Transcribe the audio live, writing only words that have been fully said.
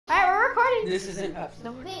This isn't Pepsi.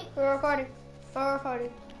 No. We're recording. We're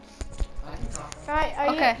recording. I can talk. Alright, are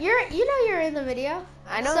Okay. you know you're in the video.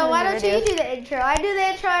 I know. So why don't you you do the intro? I do the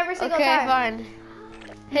intro every single Okay, time. fine.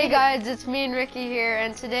 Hey guys, it's me and Ricky here,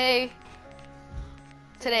 and today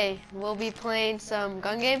we'll be playing some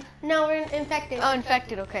gun game. No, we're infected. Oh,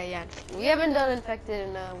 infected. Okay, yeah. We haven't done infected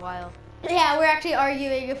in a while. Yeah, we're actually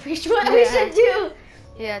arguing if we should, what we Yeah. should do.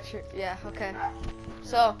 Yeah, true. Yeah. Okay.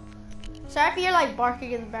 So. Sorry if you're like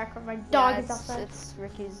barking in the background. My dog yeah, is outside. It's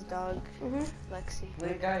Ricky's dog, Lexi.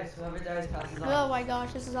 Wait, guys, whoever dies passes on. Oh my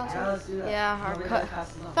gosh, this is Yeah, awesome. let's do that. Yeah, hard Whoever cut. dies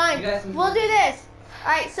passes on. Fine, You guys can we'll do this.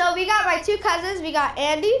 Alright, so we got my two cousins. We got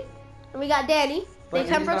Andy and we got Danny. But They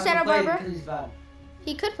come he's from not Santa gonna play Barbara. because he's bad.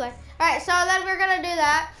 He could play. Alright, so then we're gonna do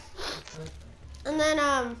that. And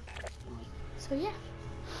then, so yeah.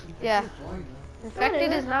 Yeah. Boring,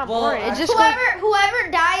 Infected is not Well, boring. It's just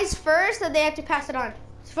Whoever dies first, then they have to pass it on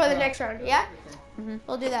for the next round, yeah? Mhm.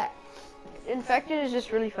 We'll do that. infected is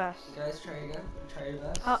just really fast. You guys try again. Try your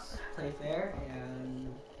best. Play fair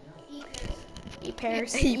and. Eat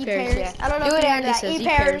pears. Eat pears, yeah. I don't know Do if what you Andy heard that. says, Eat eat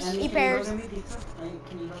pears. pears. Eat pears. Can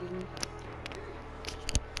you go get me?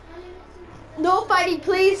 No fighting,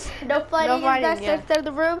 please. No fighting. fighting, That's the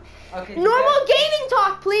the room. Okay. Normal gaming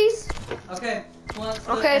talk, please. Okay. Who wants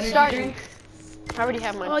the Okay, energy starting. drink? I already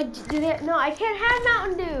have mine. Oh, did it? No, I can't have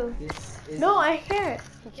Mountain Dew. This is. No, I can't.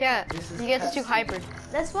 You can't. This is He gets too Pepsi. hyper.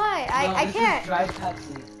 That's why I This can't. is dried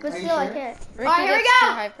Pepsi. But Are you still, I sure? can't. Ricky Alright, here we gets too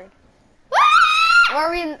go. hyper. Woo! Or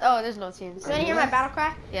are we in? Oh, there's no teams. You wanna hear my battle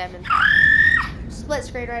cry? Yeah, man. Split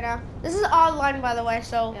screen right now. This is online, by the way,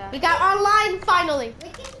 so Yeah. we got online finally.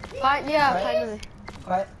 Fine. Yeah, Right. finally.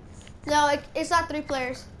 Quiet. No, it's not 3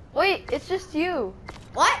 players. Wait, it's just you.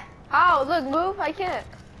 What? How? Look, move. I can't.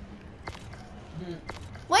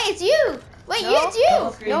 Wait, it's you. Wait, No. it's you.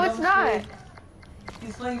 Double screen, No, it's double not. screen.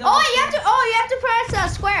 He's playing double Oh, wait, you have screen. to. Oh, you have to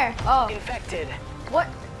press square. Oh, Infected. what?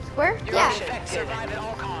 Square? Your Yeah. mission, survive at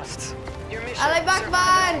all costs. Your mission, I like survive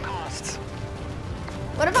Bakban. at all costs.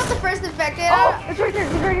 What about the first infected? Oh, it's right there.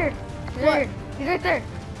 He's right here. He's What? right here. He's right there.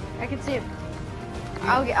 I can see him.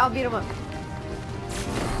 I'll beat him up.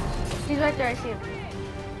 He's right there. I see him.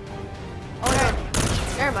 Oh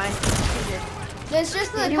no. Never mind. He's here. It's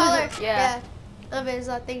just the He was color. yeah. Of his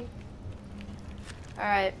thing. All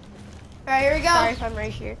right. All right, here we go. Sorry if I'm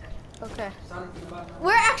right here. Okay.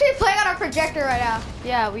 We're actually playing on our projector right now.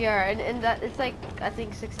 Yeah, we are, and that it's like I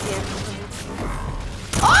think 60 FPS.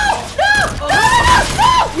 Oh no! No!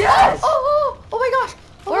 No! Yes! Oh my gosh!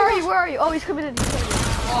 Oh Where my are you? gosh. Where are you? Oh, he's coming in. He's coming in.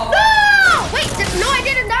 No! Wait, no, I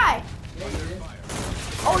didn't die.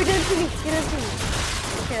 Oh, he didn't see me. He didn't see me.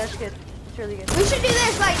 Okay, that's good. That's really good. We should do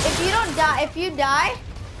this. Like, if you don't die, if you die,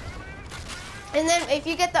 and then if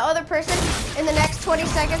you get the other person in the next 20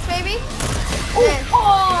 seconds, maybe. Then,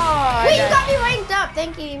 Oh! wait, you got me ranked up.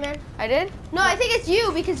 Thank you, man. I did? No, I think it's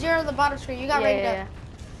you because you're on the bottom screen. You got ranked up.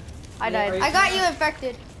 I died. I got you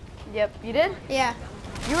infected. Yep, you did? Yeah.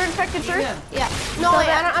 You were infected first? Yeah. No, So wait,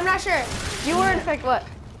 then- I'm not sure. You were infected what?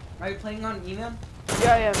 Are you playing on email?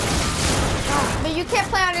 Yeah, But you can't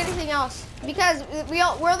play on anything else because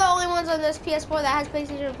we're the only ones on this PS4 that has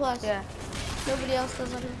PlayStation Plus. Yeah. Nobody else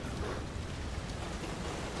does on it.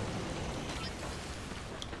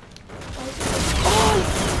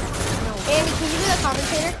 Andy, can you be the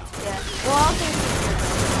commentator? Yeah. Well, I'll think.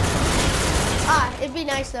 It'd be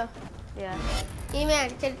nice though. Yeah.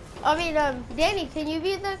 E-man, Danny, can you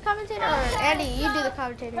be the commentator? Or Andy, you do the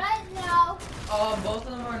commentator. Right now. Both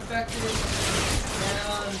of them are infected,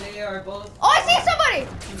 and they are both. Oh, I see somebody!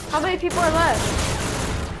 How many people are left?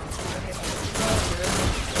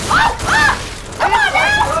 Oh! Come on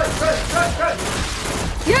now! Good.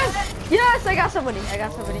 Yes! Yes, I got somebody. I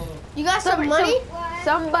got somebody. You got some money?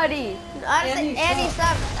 Somebody. I don't think Andy,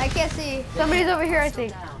 stop. I can't see. Somebody's over here, I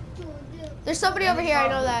think. There's somebody over here, I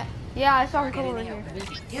know that. Yeah, I saw him come over here.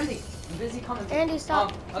 Andy, I'm busy commenting. Andy,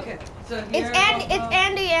 stop. Okay, so It's here.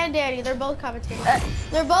 Andy and Danny. They're both commentating.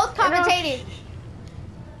 They're both commentating.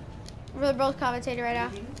 They're both commentating right now.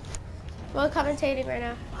 Both commentating right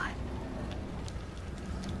now.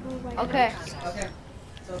 Oh my God. Okay. Okay,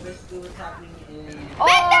 so basically what's happening is.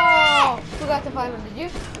 Oh! Who got the 500? Did you?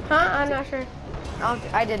 Huh? I'm not sure.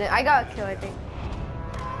 I didn't. I got a kill, I think.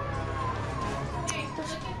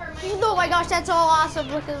 Oh my gosh, that's so awesome.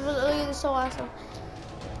 Look at this, is so awesome.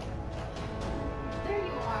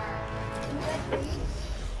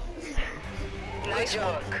 Nice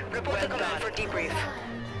work. Report to command for debrief.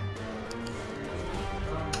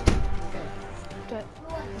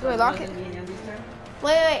 Do I lock it?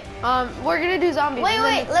 Wait. We're gonna do zombies.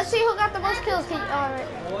 Wait. Let's see who got the most kills.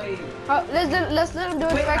 Alright. Boy. Let's let him do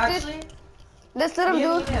Wait, infected. actually, Let's let him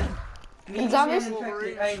do. Me Zombies? and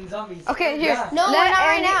infected. I mean, zombies. Okay, here. Yeah. No, we're not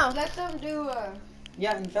right now. Let them do.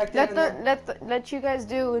 Yeah, infected. and then- Let you guys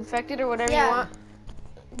do infected or whatever Yeah. you want.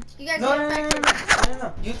 You guys No, are no, no, no, infected.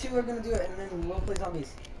 no. You two are gonna do it, and then we'll play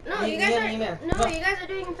zombies. No, Me- you me guys and are. E-Man. No, you guys are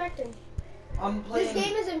doing infected. I'm playing. This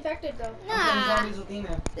game is infected though. I'm playing zombies with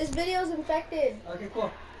E-Man. This video is infected. Okay, cool.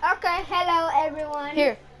 Okay, hello everyone.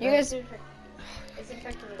 Here, you guys. It's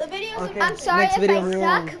infected. The video is Okay. I'm sorry Next if video, I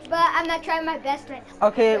everyone. suck, but I'm not trying my best right now.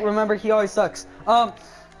 Okay, remember he always sucks.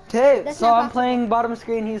 Okay, That's so not I'm possible. playing bottom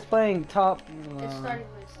screen. He's playing top. It's starting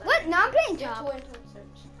with. What? No, I'm playing job.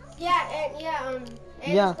 Yeah, and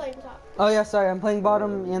and Yeah. it's playing top. Oh yeah, sorry. I'm playing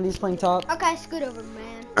bottom. Andy's playing top. Okay, scoot over,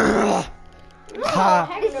 man.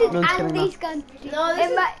 Ha. This is No, I'm just kidding, Andy's country. No, this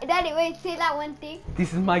is- Daddy, wait, say that one thing.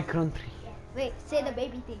 This is my country. Wait, say the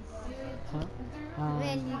baby thing. Huh?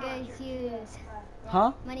 When you guys use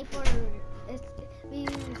Huh? money for we use.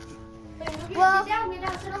 Get Well- down,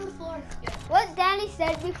 sit on the floor. What Danny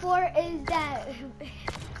said before is that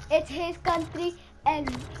it's his country and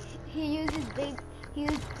he uses You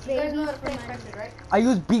guys babies know how to for play money. infected, right? I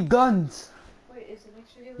use big guns. Wait, is the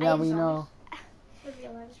next video? Yeah, we know.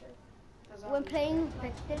 When playing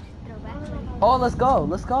infected, throw back. Oh, let's go.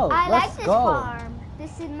 Let's go. I let's like this go. farm.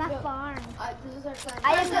 This is my farm. This is our plan.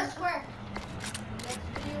 I Press am that the- square. Next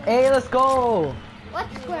video. Hey, let's go. What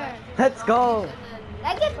square? Let's go.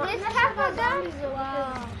 I get this type of gun.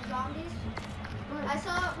 Wow. Zombies. I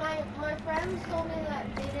saw my friends told me that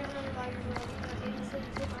they didn't really like it because they didn't sleep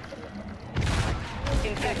too much of it.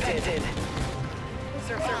 Infected.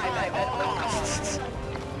 Survive at all costs.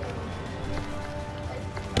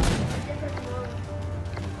 Different mode.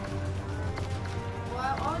 Well, I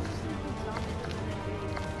was just thinking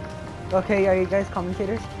zombies. Okay, are you guys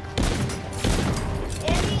commentators?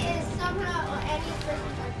 Andy is somehow Andy's first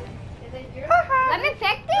infected. And then you're I'm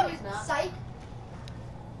infected? psych.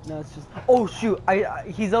 No, it's just. Oh shoot!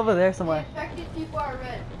 He's over there somewhere. Infected people are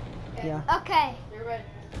red. Yeah. Okay. They're red.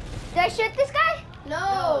 Do I shoot this guy?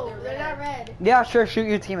 No, they're not red. Yeah, sure. Shoot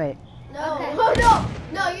your teammate. No. Okay. Oh no.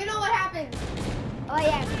 No, you know what happens. Oh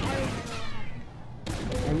yeah.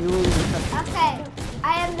 And you will be- Okay.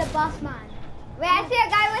 I am the boss man. Wait, I see a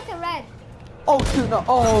guy with a red. Oh shoot! No.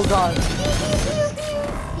 Oh god.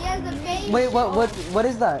 He has a face. Wait. What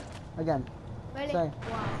is that? Again. Really? Sorry.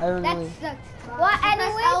 I don't That really. sucks. Well,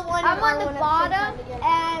 anyway, L1 I'm on or the whatever bottom, it's called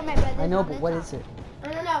and my brother's I know, on but the what top. is it? I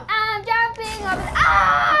don't know. I'm jumping over the...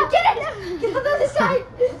 Ah! Get it! Get on the side!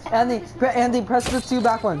 Andy, press the two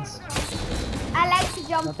back ones. I like to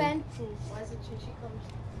jump Nothing. fences. Why is it Chichi comes?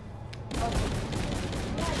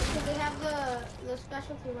 Yeah, because they have the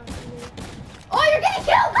specialty one. Oh, you're getting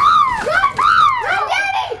killed! Run,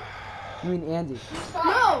 Daddy! You mean Andy?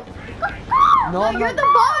 No! No, I'm You're not. the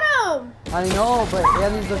bottom! I know, but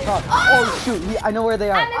Andy's the top. Oh shoot! I know where they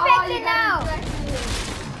I'm are. infected now.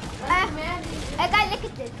 That's Mandy. Hey, guys, look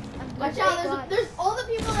at this. I'm Watch doing out, squats. there's all the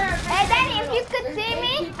people that are Hey, Danny, if you could see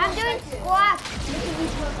me, I'm doing squats.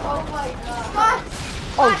 Oh my god. Squats!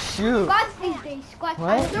 Oh shoot! Squats these days. Squats.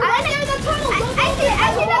 What? They're right there in the tunnel. I see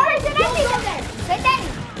the person. I see them. Wait, Danny.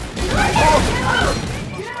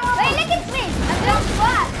 Wait, look at me. I'm doing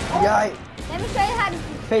squats. Yeah. Let me show you how to do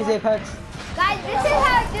Phase squats. Apex. Guys, this is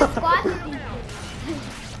how I do squats these days.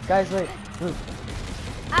 Guys, wait. Move.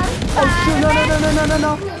 I'm Oh shoot! No! Spider-Man.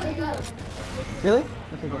 No! Really?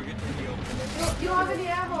 Okay, good. You don't have any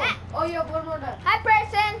ammo. Oh, you have one more left. Hi,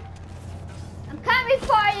 person. I'm coming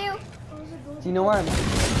for you. Do you know where I'm at?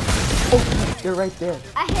 Oh, you're right there.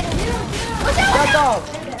 I hit him. Back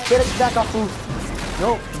off! Get it back off, fool.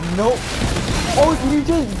 Nope. Nope. Oh,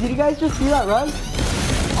 did you guys just see that run?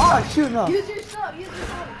 Oh shoot, no. Use your stuff. Use your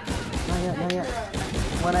stuff. Not yet, not yet.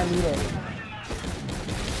 When I need it.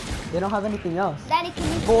 They don't have anything else. Danny, can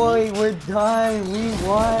you Boy, we're done. We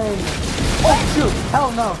won. Oh shoot!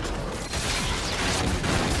 Hell no.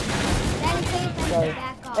 Danny, please let Sorry. me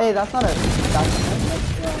back off. Hey, that's not a.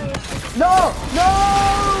 That's no! No!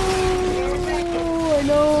 I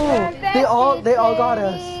know. They all got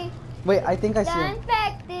us. Wait, I think I see The him.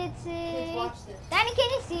 infected city. Watch this. Danny, can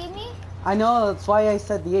you see me? I know. That's why I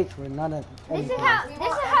said the H. We're not at. This is anything. how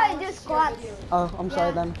I do squats. Oh, I'm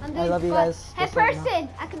sorry then. I'm I doing love you squats. guys. Hey, Just so you know. person,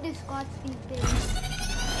 I can do squats these days.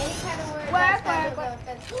 Any kind of word. Work, that's work, kind of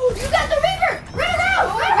a- You got the Reaper! Run around!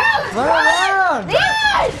 Run around! Run around!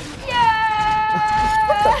 Yes! Yeah!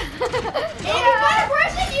 If you find a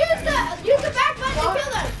person, use the back button to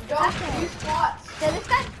kill them. Okay. Use squats. So this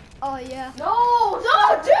guy? Oh, yeah. No,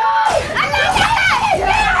 dude! I'm not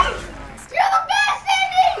that! You're the best,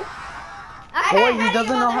 Andy! Boy, How he do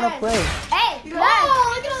doesn't you know want how to that? play. Hey, No, blood.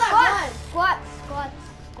 look at all that Squats, squats,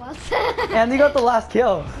 squats, squats. And he got the last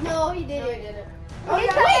kill. blood. No, he didn't. Oh,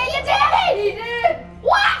 yeah. Wait, he did it! He did!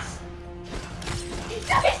 What? He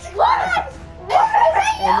just squad!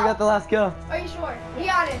 And we got the last kill. Are you sure? Be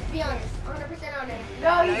honest, 100% honest.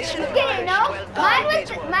 No, you Nice didn't. work. Okay, no.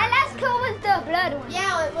 My last kill was the blood one.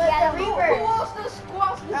 Yeah, it was Yeah, the the Reaper. Who wants to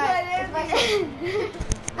squash beside Alright, Andy?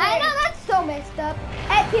 I know that's so messed up.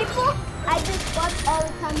 Hey, people, I just watch all the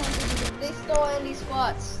time on video. They stole Andy's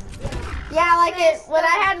spots. Yeah, like it when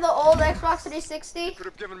I had the old Xbox 360. Could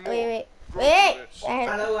have given more. Wait. Gross I bitch. had,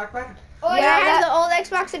 Hello, Akbar. Oh when I yeah, had the old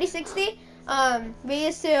Xbox 360. We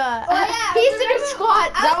used to. yeah, he used to do remember?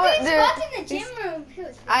 squats. I was doing Dude, squats in the gym room too.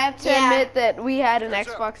 I have to Yeah. admit that we had an What's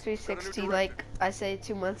up? Xbox 360 like I say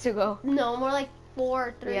 2 months ago. No, more like 4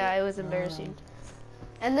 or 3. Yeah, it was embarrassing.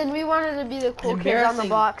 And then we wanted to be the cool kids on the Embarrassing.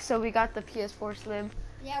 block, so we got the PS4 Slim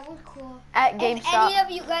Yeah, we're cool. at If any GameStop.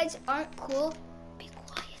 of you guys aren't cool, be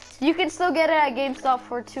quiet. You can still get it at GameStop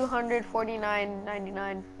for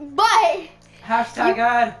 $249.99. But Hashtag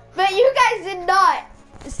ad. you guys did not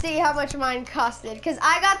see how much mine costed because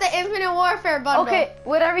I got the Infinite Warfare bundle. Okay,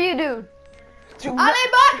 whatever you do. Ali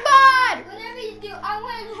Bakbad! Whatever you do, I'm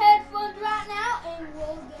wearing headphones right now, and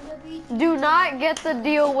we're gonna be. Do not get the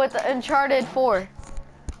deal with the Uncharted 4.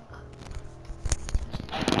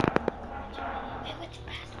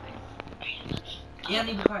 Yeah,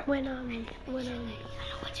 need to quiet. When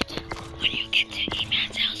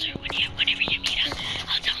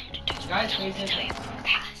Guys, please.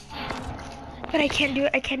 But I can't do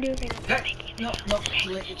it. I can't do it right now. No,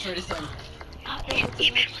 wait, it's for this one.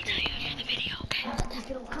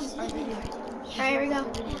 Alright, here we go.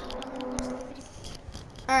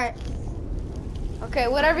 Alright. Okay,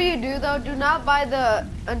 whatever you do though, do not buy the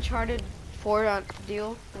Uncharted 4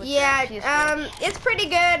 deal. With the Yeah, PS4. it's pretty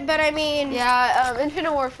good, but I mean. Yeah,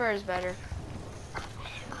 Infinite Warfare is better.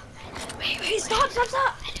 Wait, stop.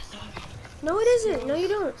 No, it isn't. No, you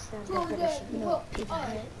don't.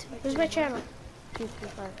 Where's my channel?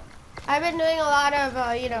 I've been doing a lot of,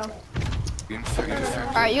 Alright, you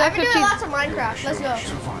have I've been to doing lots of Minecraft. Let's go.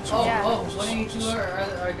 Yeah. One of you two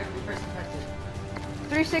are gonna be first infected.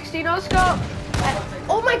 360 no scope.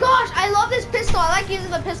 Oh my gosh, I love this pistol. I like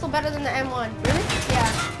using the pistol better than the M1. Really?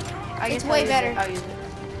 Yeah. It's way better. I'll use it.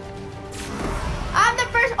 I'm the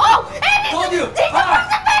first. Oh, Andy's Told you. He's the first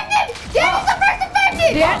infected. Danny's the first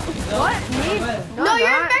infected. What? Me? No, you're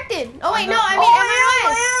not. infected. Oh wait, no, I Oh, mean I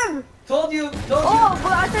everyone. am. Told you. Oh,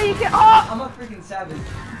 but I thought you can. Oh, I'm a freaking savage.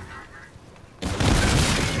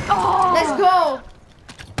 oh. Let's go.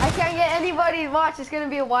 I can't get anybody to watch. It's gonna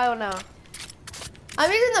be a while now. I'm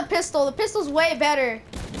using the pistol. The pistol's way better.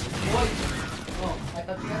 Boy. Oh, I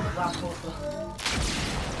thought you had the black pistol.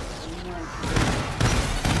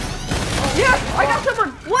 Yes, I got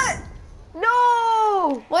someone. What?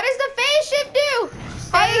 No. What does the phase shift do?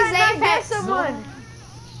 How did I not get Apex. someone?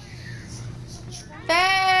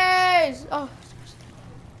 Phase. Oh.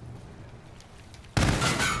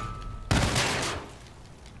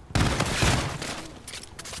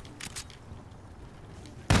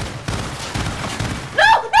 No!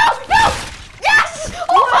 Yes!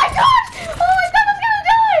 Oh my gosh! Oh, I thought I was gonna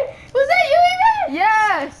die! Was that you even?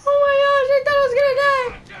 Yes. Oh my gosh, I thought I was gonna die!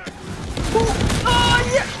 Oh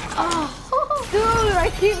yeah. Oh, dude, I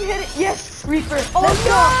keep hitting. Yes, Reaper. Oh, Let's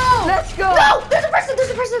no. go. Let's go. No! There's a person!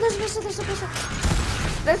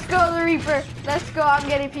 Let's go, the Reaper. Let's go. I'm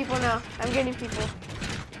getting people now. I'm getting people.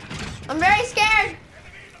 I'm very scared! No.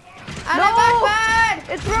 Out of backbad!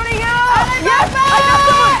 It's running out. Out of Yes, backbad! I got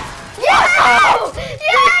someone. Yes!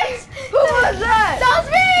 Yes! Who was that? That was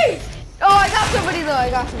me! Oh, I got somebody though. I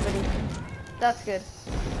got somebody. That's good.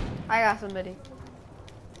 I got somebody.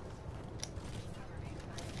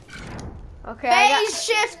 Okay, Phase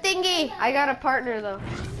shift thingy! I got a partner though.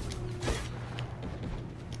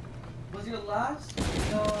 Was your last?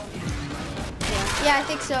 No. Yeah, I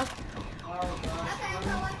think so.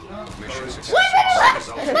 Mission 1 successful. minute left!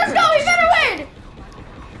 Let's go, we better win!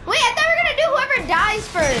 Wait, I thought we were gonna do whoever dies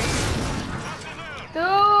first.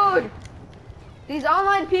 Dude, these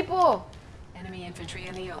online people. Enemy infantry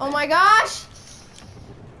in the open. Oh my gosh!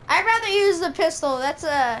 I'd rather use the pistol. That's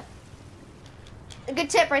a good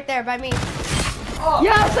tip right there by me.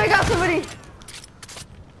 Yes, I got somebody.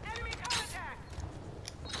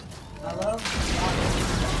 Hello?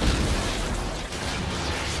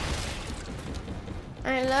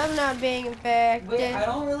 I love not being infected. Wait, I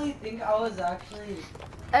don't really think I was actually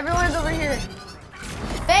Everyone's over here.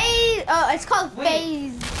 Phase. Oh, it's called Wait.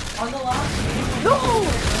 phase. on the last game. No!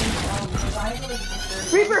 Was I like the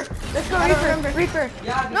third Reaper, let's go, I don't Reaper. remember. Reaper.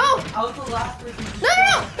 Yeah, No! because I was the last person. No!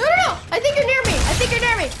 I think you're near me.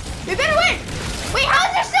 We better win. Wait, how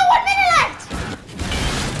is there still 1 minute left?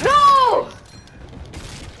 No!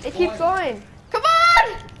 It keeps going. Come on!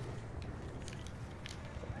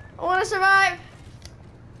 I want to survive.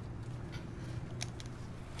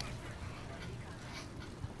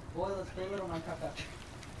 Boy, let's play a little Minecraft after.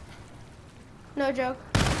 No joke.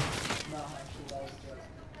 No, actually, that was a joke.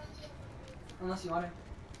 Unless you want it.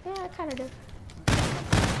 Yeah, I kind of do.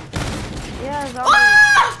 Yeah, zombie.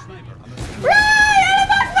 Ah! Run!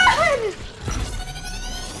 Run!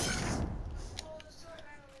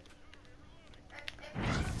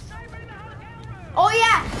 Oh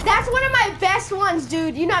yeah, that's one of my best ones,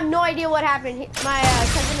 dude. You have no idea what happened. My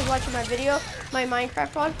cousin was watching my video, my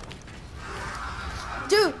Minecraft one.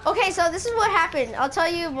 Dude, okay, so this is what happened. I'll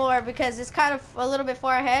tell you more because it's kind of a little bit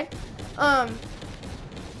far ahead.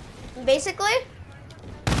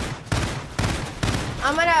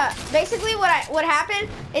 Basically, what happened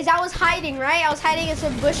is I was hiding, right? I was hiding in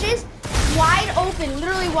some bushes, wide open,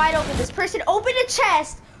 literally wide open. This person opened a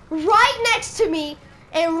chest right next to me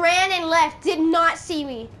and ran and left, did not see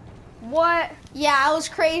me. What? Yeah, I was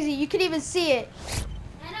crazy. You could even see it.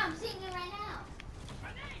 I know, I'm seeing it right now.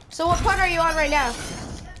 So what part are you on right now?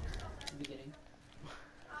 Beginning.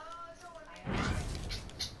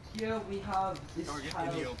 Here we have this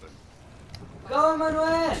child. Go,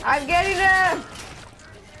 Manuel! I'm getting them.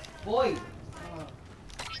 Boy!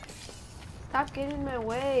 Stop getting in my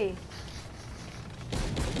way.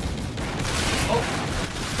 Oh!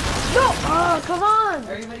 No! Oh, come on.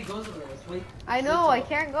 Everybody goes over there. Let's wait. I know. I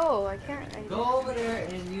can't go. I can't. Go over there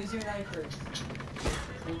and use your knife first.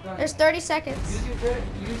 There's 30 seconds. Use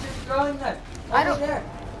your throwing knife. Over I don't- there.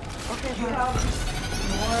 Okay. You fine. have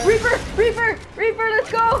more. Reaper,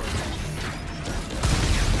 let's go.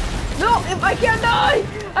 No, if I can't die.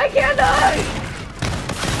 I can't die.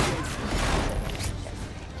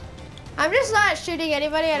 I'm just not shooting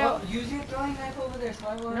anybody. I Well, don't. use your throwing knife over there, so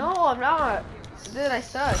I will. No, I'm not. Dude, I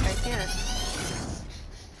suck. I can't.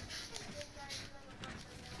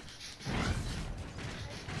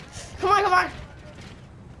 Come on, come on.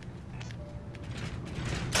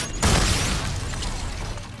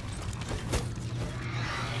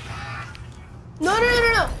 No.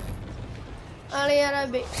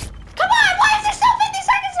 Aliarabi. Come on, why is there still 50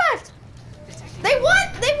 seconds left?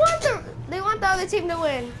 They want the other team to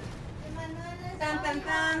win.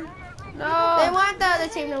 No. They want the other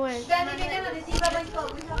team to win.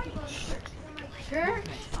 Sure.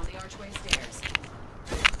 On the archway stairs.